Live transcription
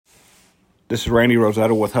This is Randy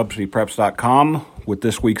Rosetta with HubcityPreps.com with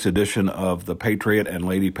this week's edition of the Patriot and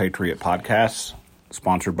Lady Patriot podcasts,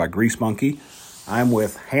 sponsored by Grease Monkey. I'm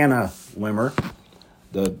with Hannah Limmer,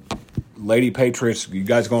 the Lady Patriots. You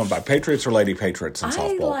guys going by Patriots or Lady Patriots in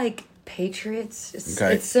softball? I like Patriots.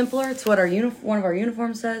 It's simpler. It's what one of our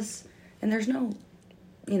uniforms says. And there's no,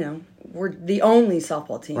 we're the only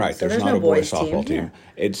softball team. Right, so there's not a boys softball team.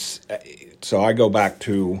 Yeah. So I go back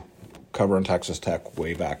to covering Texas Tech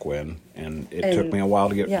way back when, and it took me a while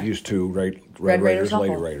to get used to Red Raiders,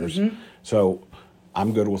 Lady Raiders. Mm-hmm. So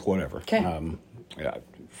I'm good with whatever. Okay.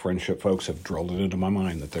 Friendship folks have drilled it into my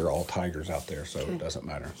mind that they're all Tigers out there, so it doesn't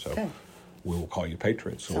matter. So we will call you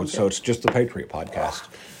Patriots. So it's just the Patriot podcast.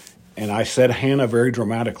 And I said Hannah very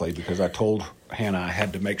dramatically because I told Hannah I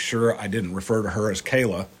had to make sure I didn't refer to her as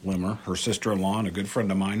Kayla Limmer, her sister-in-law and a good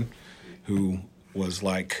friend of mine, who was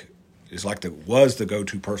the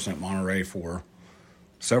go-to person at Monterey for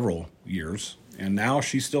several years. And now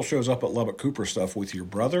she still shows up at Lubbock Cooper stuff with your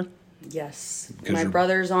brother. Yes. My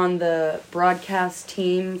brother's on the broadcast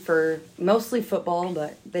team for mostly football,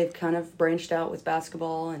 but they've kind of branched out with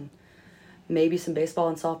basketball and maybe some baseball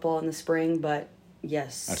and softball in the spring, but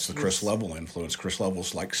yes. That's the Chris Level influence. Chris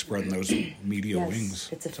Level's like spreading those media wings.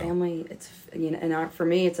 It's a family. For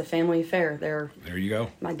me, it's a family affair. There you go.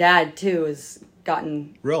 My dad, too, has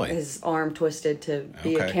gotten really his arm twisted to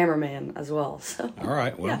be a cameraman as well. So. All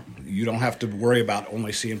right. Well, you don't have to worry about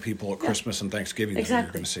only seeing people at Christmas and Thanksgiving. Exactly.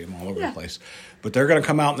 You're going to see them all over the place. But they're going to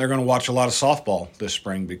come out and they're going to watch a lot of softball this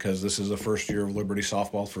spring because this is the first year of Liberty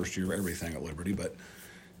softball, first year of everything at Liberty. But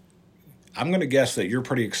I'm going to guess that you're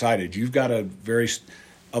pretty excited. You've got of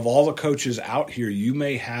all the coaches out here, you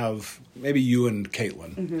may have, maybe you and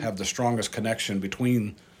Caitlin have the strongest connection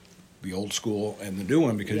between the old school and the new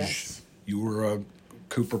one because you were a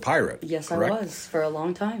Cooper Pirate. Yes, correct? I was for a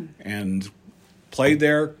long time. And played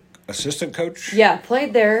there, assistant coach? Yeah,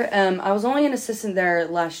 played there. I was only an assistant there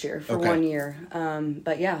last year for 1 year.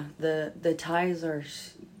 But yeah, the ties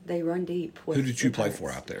they run deep. Who did you play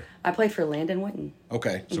for out there? I played for Landon Witten.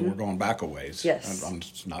 Okay, so we're going back a ways. Yes. I'm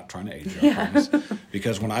just not trying to age you, I promise.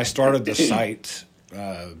 Because when I started the site,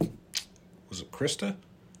 was it Krista?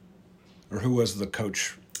 Or who was the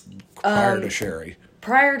coach prior to Sherry?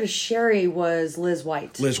 Prior to Sherry was Liz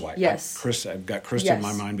White. Liz White. Yes. I've got Krista in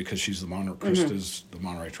my mind because she's Krista's the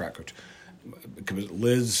Monterey track coach. Because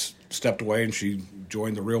Liz stepped away and she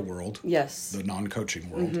joined the real world. Yes. The non-coaching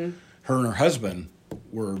world. Her and her husband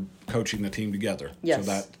were coaching the team together. Yes.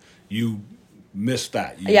 So that you missed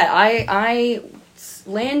that.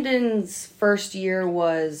 Landon's first year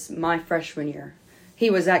was my freshman year. He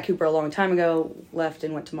was at Cooper a long time ago, left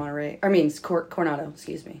and went to Coronado,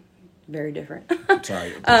 excuse me. Very different.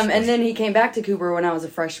 Sorry. And then he came back to Cooper when I was a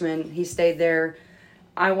freshman. He stayed there.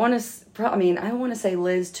 I want to say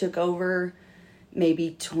Liz took over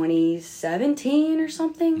maybe 2017 or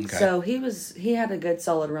something. Okay. So he had a good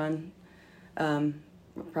solid run. I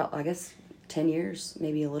guess 10 years,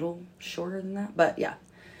 maybe a little shorter than that. But yeah.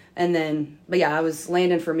 I was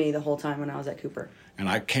Landon for me the whole time when I was at Cooper. And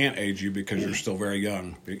I can't age you because you're still very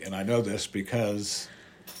young. And I know this because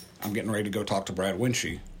I'm getting ready to go talk to Brad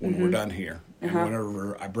Winchy when we're done here. And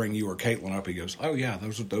whenever I bring you or Caitlin up, he goes, "Oh yeah,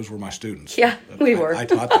 those were my students." Yeah, we were. I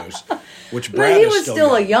taught those. Which Brad he was still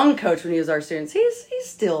young. a young coach when he was our students. He's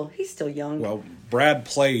still young. Well, Brad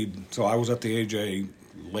played. So I was at the AJ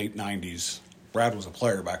late '90s. Brad was a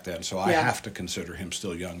player back then, so I have to consider him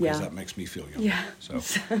still young because that makes me feel young. Yeah. So,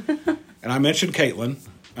 and I mentioned Caitlin.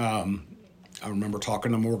 I remember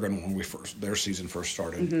talking to Morgan when their season first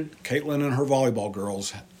started. Caitlin and her volleyball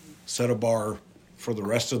girls set a bar for the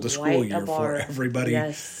rest of the school year for everybody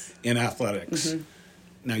in athletics.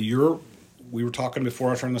 Now we were talking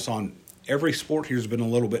before I turned this on. Every sport here has been a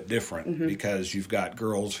little bit different because you've got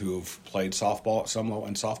girls who have played softball at some level,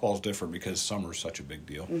 and softball is different because summer is such a big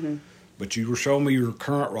deal. But you were showing me your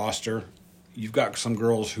current roster. You've got some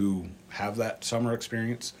girls who have that summer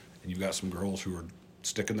experience, and you've got some girls who are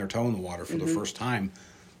sticking their toe in the water for the first time.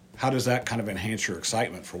 How does that kind of enhance your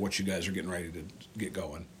excitement for what you guys are getting ready to get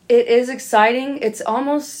going? It is exciting. It's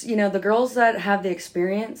almost, the girls that have the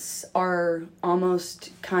experience are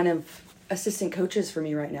almost kind of assistant coaches for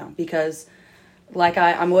me right now because,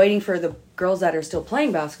 I'm waiting for the girls that are still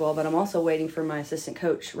playing basketball, but I'm also waiting for my assistant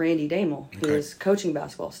coach, Randy Damel, who is coaching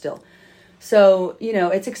basketball still. So,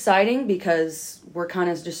 it's exciting because we're kind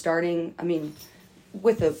of just starting,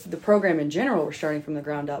 with the program in general, we're starting from the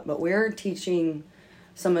ground up, but we're teaching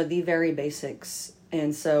some of the very basics.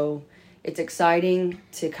 And so it's exciting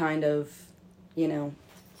to kind of, see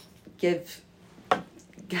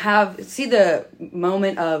the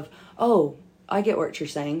moment of, oh, I get what you're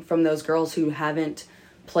saying, from those girls who haven't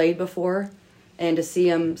played before And to see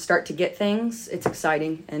them start to get things, it's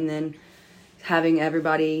exciting. And then having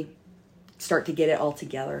everybody start to get it all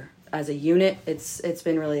together as a unit, it's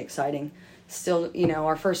been really exciting. Still,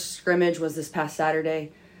 our first scrimmage was this past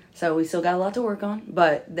Saturday, so we still got a lot to work on,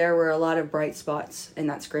 but there were a lot of bright spots in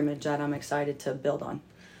that scrimmage that I'm excited to build on.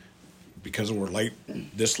 Because we're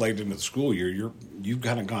this late into the school year, you've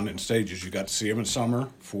kind of gone in stages. You got to see them in summer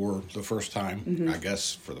for the first time, I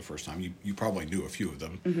guess for the first time. You probably knew a few of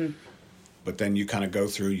them. But then you kind of go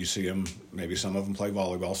through, you see them, maybe some of them play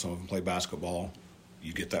volleyball, some of them play basketball.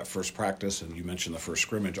 You get that first practice, and you mentioned the first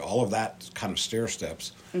scrimmage. All of that kind of stair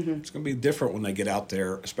steps. It's going to be different when they get out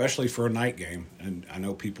there, especially for a night game. And I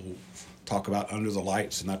know people talk about under the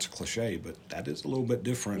lights, and that's a cliche, but that is a little bit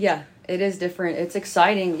different. Yeah, it is different. It's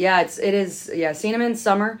exciting. Yeah, it is. Yeah, seeing them in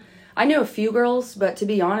summer. I knew a few girls, but to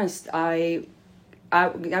be honest, I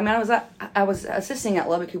was assisting at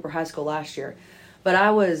Lubbock Cooper High School last year, but I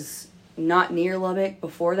was not near Lubbock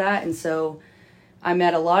before that, and so I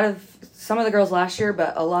met some of the girls last year,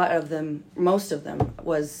 but most of them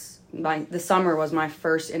the summer was my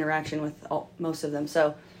first interaction with most of them.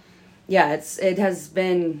 So yeah, it has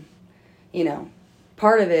been,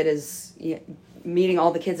 part of it is meeting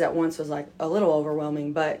all the kids at once was like a little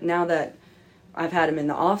overwhelming, but now that I've had them in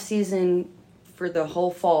the off season for the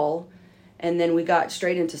whole fall, and then we got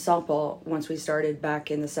straight into softball once we started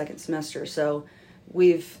back in the second semester. So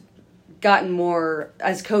we've gotten more,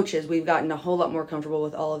 as coaches, we've gotten a whole lot more comfortable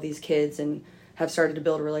with all of these kids and have started to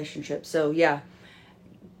build a relationship. So yeah,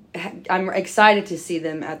 I'm excited to see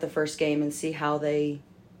them at the first game and see how they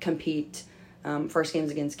compete. First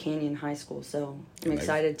game's against Canyon High School, so I'm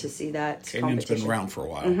excited to see that. Canyon's been around for a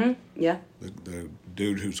while. Yeah. The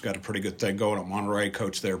dude who's got a pretty good thing going at Monterey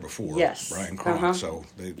coached there before. Yes. Brian Cronk, so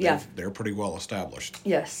they're pretty well established.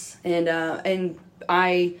 Yes, and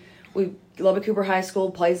Lubbock Cooper High School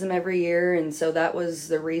plays them every year, and so that was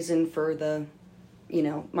the reason for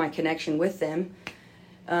my connection with them.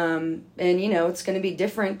 And it's going to be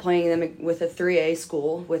different playing them with a 3A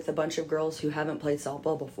school with a bunch of girls who haven't played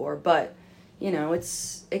softball before, but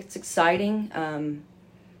it's exciting.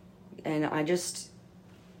 And I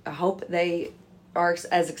hope they are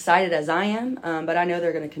as excited as I am, but I know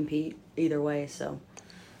they're going to compete either way. So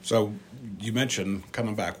you mentioned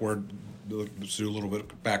coming back. Let's do a little bit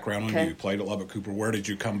of background on you. You played at Lubbock Cooper. Where did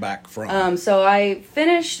you come back from? So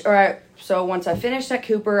once I finished at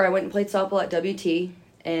Cooper, I went and played softball at WT,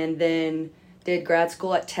 and then did grad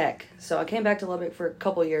school at Tech. So I came back to Lubbock for a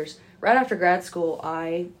couple years. Right after grad school,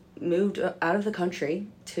 I moved out of the country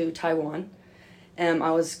to Taiwan.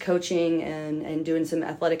 I was coaching and doing some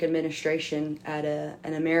athletic administration at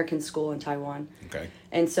an American school in Taiwan. Okay.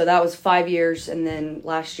 And so that was 5 years, and then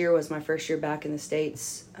last year was my first year back in the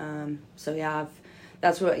States. When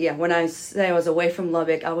I say I was away from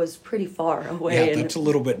Lubbock, I was pretty far away. Yeah, that's a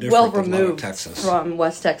little bit different than removed Texas. From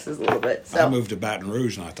West Texas a little bit. So. I moved to Baton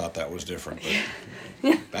Rouge, and I thought that was different.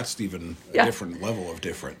 But that's even a different level of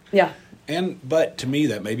different. Yeah. But to me,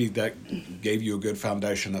 that gave you a good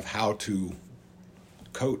foundation of how to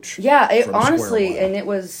coach. Yeah, it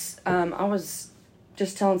was, I was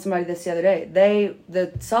just telling somebody this the other day. The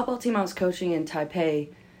softball team I was coaching in Taipei,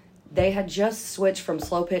 they had just switched from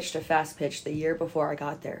slow pitch to fast pitch the year before I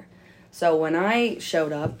got there. So when I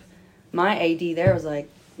showed up, my AD there was like,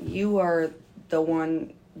 you're the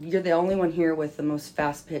only one here with the most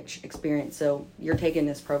fast pitch experience, so you're taking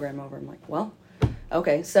this program over. I'm like, well,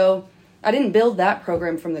 okay. So I didn't build that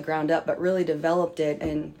program from the ground up, but really developed it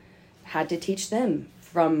and had to teach them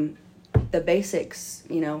from the basics,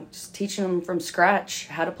 just teaching them from scratch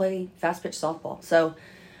how to play fast pitch softball. So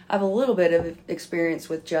I have a little bit of experience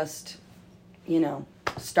with just,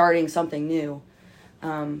 starting something new.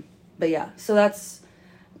 But yeah, so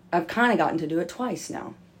I've kind of gotten to do it twice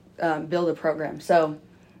now, build a program. So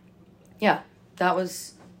yeah, that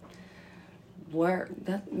was where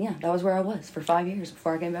I was for 5 years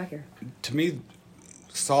before I came back here. To me,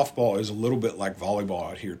 softball is a little bit like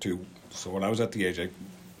volleyball out here too. So when I was at the AJ,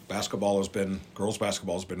 girls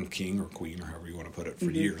basketball has been king or queen or however you want to put it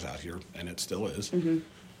for years out here, and it still is.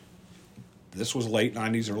 This was late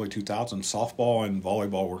 90s, early 2000s. Softball and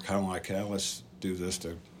volleyball were kind of like, let's do this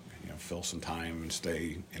to fill some time and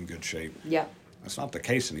stay in good shape. Yeah. That's not the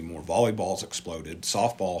case anymore. Volleyball's exploded.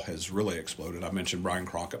 Softball has really exploded. I mentioned Brian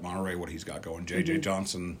Cronk at Monterey, what he's got going. J.J.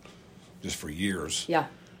 Johnson, just for years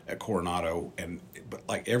at Coronado. But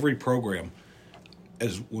like every program,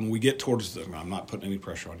 when we get towards I'm not putting any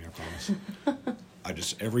pressure on you, I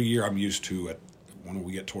promise. Every year I'm used to it, when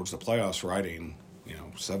we get towards the playoffs, writing,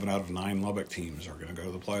 7 out of 9 Lubbock teams are going to go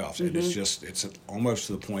to the playoffs. And it's almost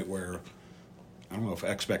to the point where, I don't know if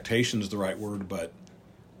expectation is the right word, but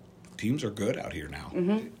teams are good out here now.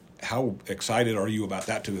 Mm-hmm. How excited are you about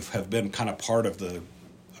that to have been kind of part of the,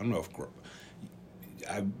 I don't know if,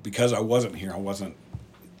 because I wasn't here, I wasn't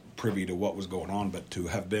privy to what was going on, but to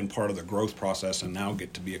have been part of the growth process and now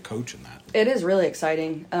get to be a coach in that. It is really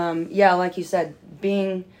exciting. Yeah, like you said,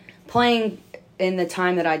 playing in the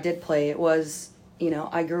time that I did play, it was,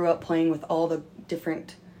 I grew up playing with all the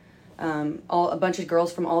different, a bunch of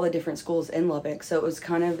girls from all the different schools in Lubbock. So it was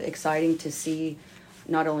kind of exciting to see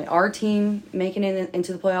not only our team making it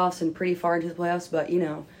into the playoffs and pretty far into the playoffs, but,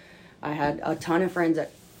 I had a ton of friends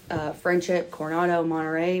at Friendship, Coronado,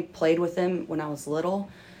 Monterey, played with them when I was little.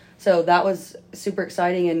 So that was super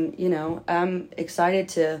exciting, and, I'm excited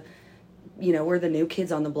to, we're the new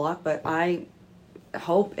kids on the block, but I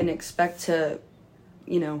hope and expect to,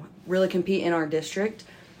 really compete in our district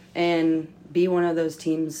and be one of those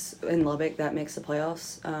teams in Lubbock that makes the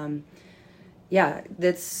playoffs.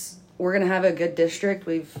 We're going to have a good district.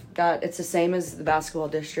 It's the same as the basketball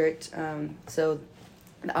district. So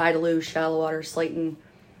the Idalou, Shallowater, Slayton,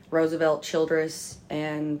 Roosevelt, Childress,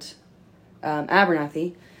 and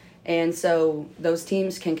Abernathy. And so those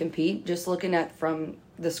teams can compete. Just looking at from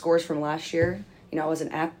the scores from last year, I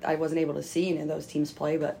wasn't able to see any of those teams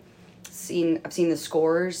play, but I've seen the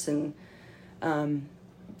scores, and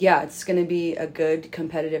it's going to be a good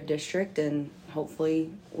competitive district, and hopefully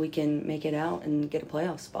we can make it out and get a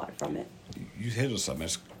playoff spot from it. You hit on something.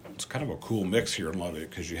 It's kind of a cool mix here in Lubbock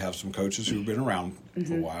because you have some coaches who've been around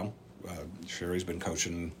for a while. Sherry's been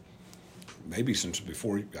coaching maybe since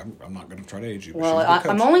before. I'm not going to try to age you. Well,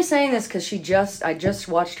 I'm only saying this because I just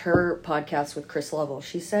watched her podcast with Chris Lovell.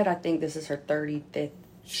 She said I think this is her 35th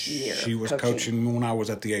year. She was coaching when I was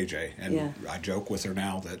at the AJ, and I joke with her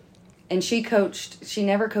now that. And she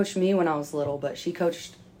never coached me when I was little, but she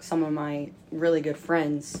coached some of my really good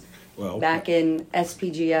friends back in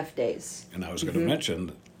SPGF days. And I was going to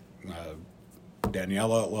mention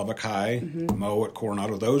Daniela at Lubbock High, Mo at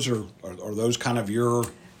Coronado. Those are those kind of your.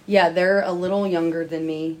 Yeah, they're a little younger than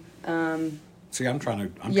me. See, I'm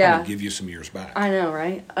trying to give you some years back. I know,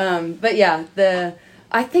 right? But yeah,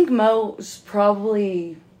 I think Mo's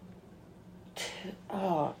probably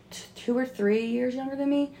 2 or 3 years younger than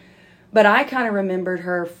me. But I kind of remembered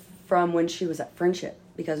her from when she was at Friendship,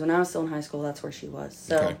 because when I was still in high school, that's where she was.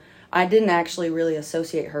 So I didn't actually really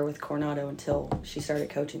associate her with Coronado until she started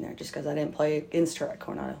coaching there, just because I didn't play against her at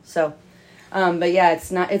Coronado. So, but yeah,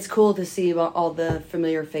 it's cool to see all the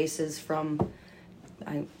familiar faces from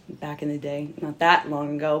back in the day, not that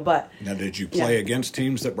long ago. But now, did you play against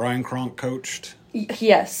teams that Brian Cronk coached?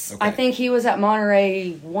 Yes, okay. I think he was at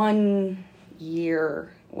Monterey 1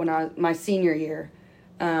 year when my senior year.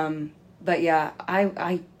 But yeah,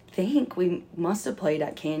 I think we must have played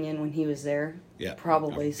at Canyon when he was there. Yeah,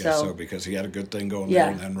 probably. I guess so, because he had a good thing going there,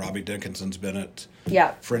 and then Robbie Dickinson's been at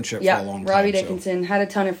Friendship for a long time. Robbie Dickinson had a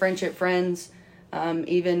ton of Friendship friends.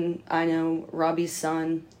 Even I know Robbie's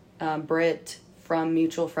son, Britt, from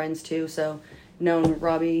mutual friends too. So known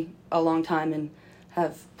Robbie a long time and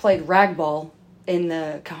have played ragball in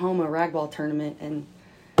the Kahoma ragball tournament and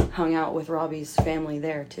hung out with Robbie's family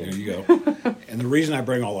there too. There you go. And the reason I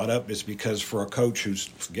bring all that up is because for a coach who's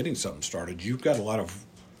getting something started, you've got a lot of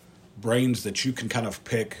brains that you can kind of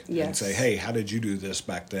pick and say, hey, how did you do this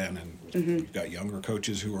back then? And you've got younger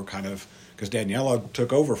coaches who are kind of, because Daniela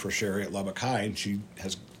took over for Sherry at Lubbock High, and she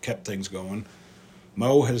has kept things going.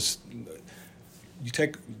 Mo has,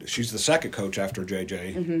 she's the second coach after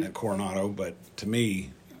JJ at Coronado, but to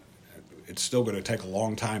me, it's still going to take a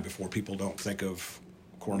long time before people don't think of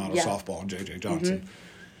Coronado softball and JJ Johnson.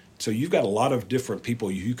 So you've got a lot of different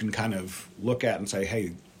people you can kind of look at and say,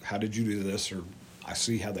 hey, how did you do this? Or I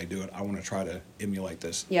see how they do it. I want to try to emulate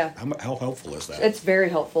this. Yeah. How helpful is that? It's very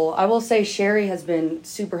helpful. I will say Sherry has been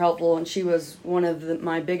super helpful, and she was one of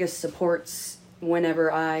my biggest supports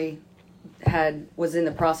whenever I was in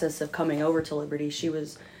the process of coming over to Liberty. She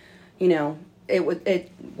was,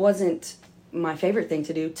 it wasn't my favorite thing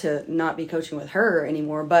to do to not be coaching with her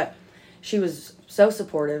anymore, but she was so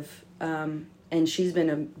supportive, and she's been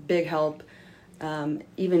a big help,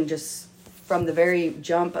 even just from the very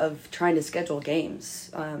jump of trying to schedule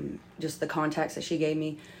games, just the contacts that she gave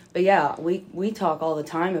me. But yeah, we talk all the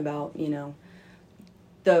time about,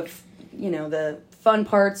 the fun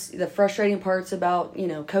parts, the frustrating parts about,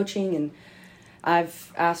 coaching, and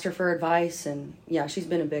I've asked her for advice, and yeah, she's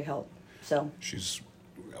been a big help. So it's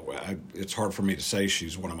hard for me to say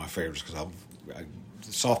she's one of my favorites, because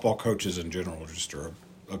softball coaches in general just are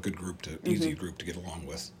a good group easy group to get along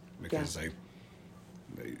with, because they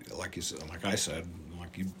like you said, like I said,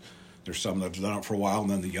 there's some that have done it for a while, and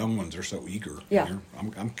then the young ones are so eager. Yeah,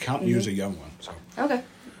 I'm counting you as a young one. So okay,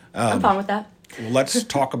 I'm fine with that. Well, let's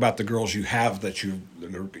talk about the girls you have that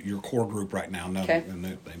your core group right now. Okay. And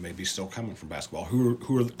they may be still coming from basketball.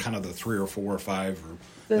 Who are kind of the 3 or 4 or 5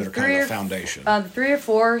 that are kind of the foundation? The 3 or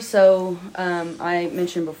 4. So I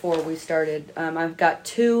mentioned before we started. I've got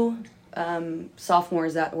 2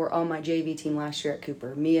 sophomores that were on my JV team last year at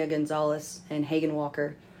Cooper, Mia Gonzalez and Hagen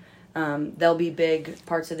Walker. They'll be big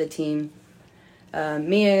parts of the team.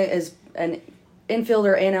 Mia is an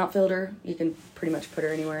infielder and outfielder. You can pretty much put her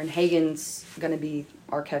anywhere. And Hagen's going to be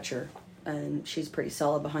our catcher, and she's pretty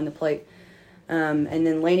solid behind the plate. And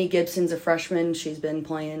then Lainey Gibson's a freshman. She's been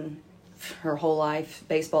playing her whole life,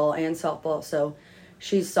 baseball and softball, so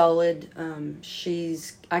she's solid.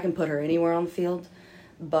 I can put her anywhere on the field.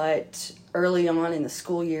 But early on in the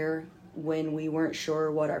school year, when we weren't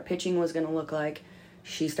sure what our pitching was going to look like,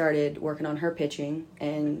 she started working on her pitching,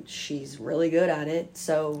 and she's really good at it.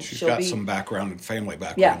 So she'll got some background and family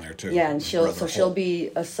background there too. Yeah, and she'll be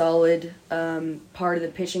a solid part of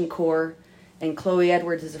the pitching core. And Chloe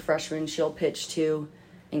Edwards is a freshman; she'll pitch too.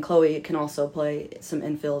 And Chloe can also play some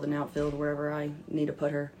infield and outfield wherever I need to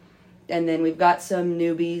put her. And then we've got some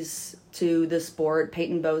newbies to the sport: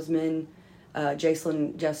 Peyton Bozeman,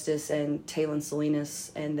 Jacelyn Justice, and Taylon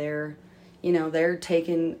Salinas, and they're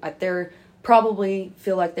probably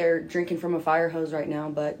feel like they're drinking from a fire hose right now,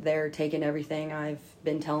 but they're taking everything I've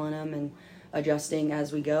been telling them and adjusting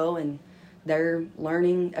as we go, and they're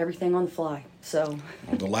learning everything on the fly. So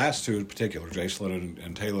the last 2 in particular, Jacelyn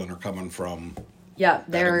and Taylon, are coming from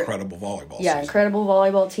they're incredible volleyball. Yeah, season. Incredible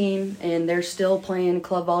volleyball team, and they're still playing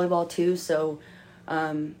club volleyball too. So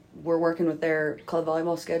we're working with their club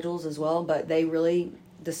volleyball schedules as well. But they really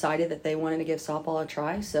decided that they wanted to give softball a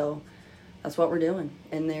try, so that's what we're doing,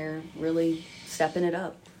 and they're really stepping it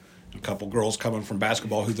up. A couple girls coming from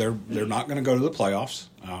basketball who they're not going to go to the playoffs.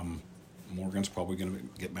 Morgan's probably going to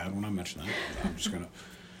get mad when I mention that. I'm just going to.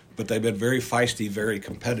 But they've been very feisty, very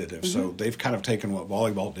competitive. Mm-hmm. So they've kind of taken what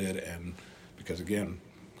volleyball did, and because again,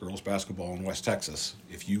 girls basketball in West Texas,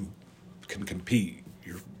 if you can compete,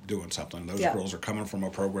 you're doing something. Those girls are coming from a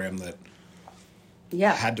program that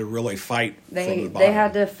had to really fight from the bottom. They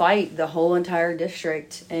had to fight the whole entire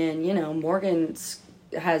district, and Morgan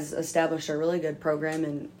has established a really good program,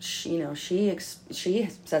 and she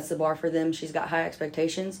sets the bar for them. She's got high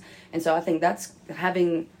expectations, and so I think that's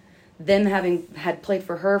having had played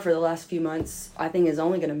for her for the last few months, I think is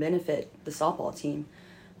only going to benefit the softball team.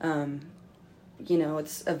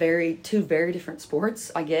 It's two very different sports.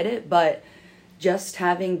 I get it, but just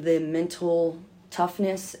having the mental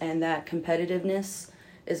toughness and that competitiveness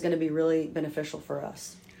is going to be really beneficial for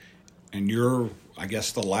us. And you're, I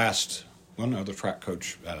guess, the last the track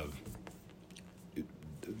coach.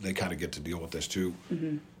 They kind of get to deal with this too.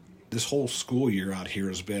 Mm-hmm. This whole school year out here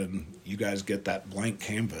has been, you guys get that blank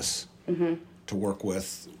canvas to work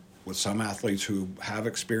with some athletes who have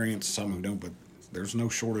experience, some who don't, but there's no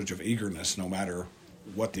shortage of eagerness no matter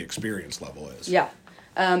what the experience level is. Yeah.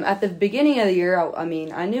 At the beginning of the year,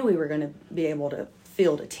 I knew we were going to be able to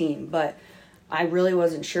field a team, but I really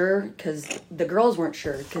wasn't sure because the girls weren't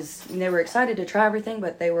sure because they were excited to try everything,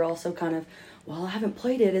 but they were also kind of, well, I haven't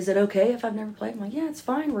played it. Is it okay if I've never played? I'm like, yeah, it's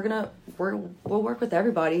fine. We'll work with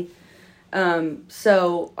everybody.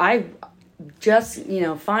 So I just,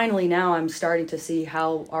 finally now I'm starting to see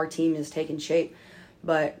how our team is taking shape.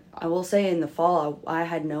 But I will say in the fall, I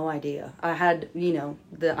had no idea. I had,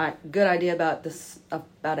 the good idea about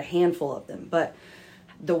a handful of them. But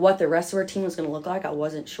what the rest of our team was going to look like, I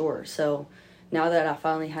wasn't sure. So now that I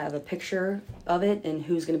finally have a picture of it and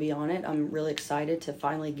who's going to be on it, I'm really excited to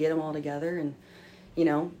finally get them all together. And,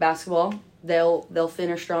 basketball, they'll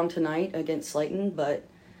finish strong tonight against Slayton, but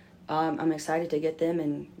I'm excited to get them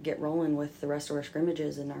and get rolling with the rest of our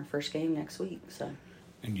scrimmages in our first game next week. So.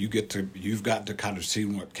 And you've got to kind of see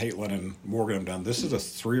what Caitlin and Morgan have done. This is a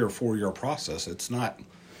 3 or 4 year process. It's not.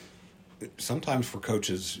 Sometimes for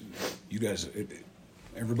coaches, you guys,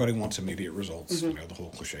 everybody wants immediate results. Mm-hmm. The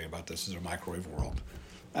whole cliche about this is a microwave world.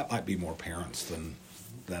 That might be more parents than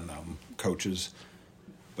coaches,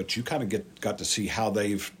 but you kind of got to see how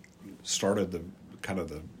they've started the kind of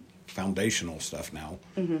the foundational stuff now.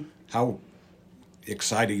 Mm-hmm. How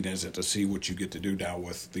exciting is it to see what you get to do now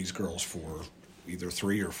with these girls for either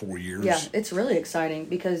 3 or 4 years? Yeah, it's really exciting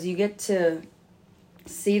because you get to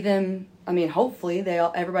see them. I mean, hopefully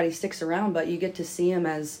everybody sticks around, but you get to see them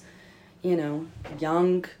as,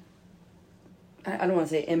 young. I don't want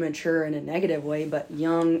to say immature in a negative way, but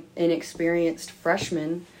young, inexperienced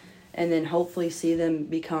freshmen, and then hopefully see them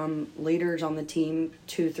become leaders on the team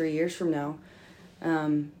 2-3 years from now,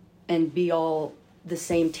 and be all the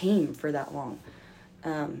same team for that long.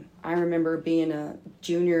 I remember being a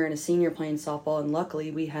junior and a senior playing softball, and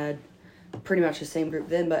luckily we had pretty much the same group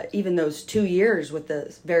then, but even those 2 years with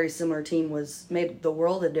the very similar team made the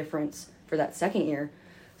world of difference for that second year.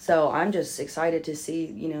 So I'm just excited to see,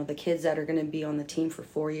 the kids that are going to be on the team for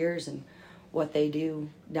 4 years and what they do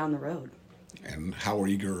down the road. And how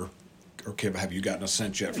eager, or Kib, have you gotten a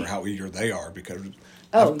sense yet for how eager they are? Because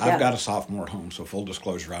I've got a sophomore at home, so full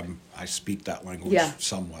disclosure, I speak that language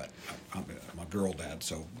somewhat. I'm a girl dad,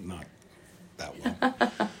 so not that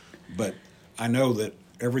well. But I know that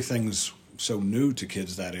everything's so new to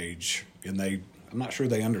kids that age, and I'm not sure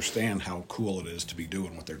they understand how cool it is to be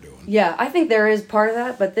doing what they're doing. Yeah, I think there is part of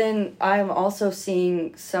that, but then I'm also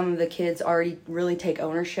seeing some of the kids already really take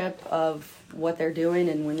ownership of what they're doing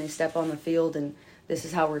and when they step on the field, and this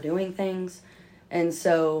is how we're doing things. And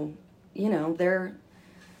so,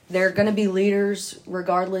 they're going to be leaders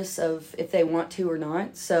regardless of if they want to or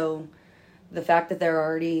not. So the fact that they're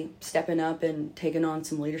already stepping up and taking on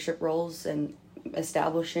some leadership roles and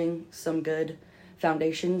establishing some good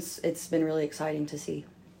foundations, it's been really exciting to see.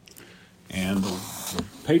 And the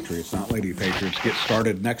Patriots, not Lady Patriots, get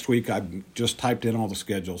started next week. I've just typed in all the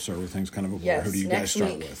schedules, so everything's kind of a blur. Yes, Who do you guys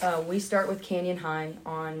start with? We start with Canyon High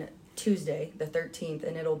on Tuesday, the 13th,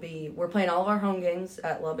 and we're playing all of our home games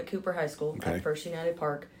at Lubbock Cooper High School at First United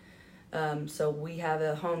Park. So we have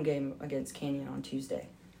a home game against Canyon on Tuesday.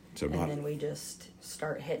 Then we just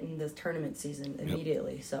start hitting the tournament season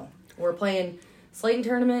immediately. Yep. So we're playing Slayton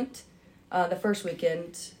Tournament the first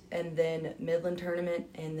weekend, and then Midland Tournament,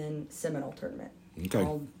 and then Seminole Tournament. Okay.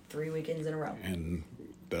 All 3 weekends in a row. And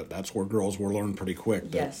that's where girls will learn pretty quick.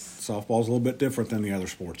 Yes. Softball's a little bit different than the other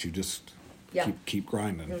sports. You just keep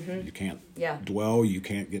grinding. Mm-hmm. You can't dwell. You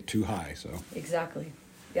can't get too high. So exactly.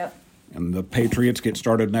 Yep. And the Patriots get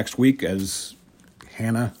started next week as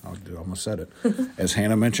Hannah, I almost said it, as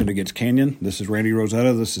Hannah mentioned against Canyon. This is Randy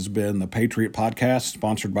Rosetta. This has been the Patriot Podcast,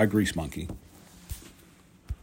 sponsored by Grease Monkey.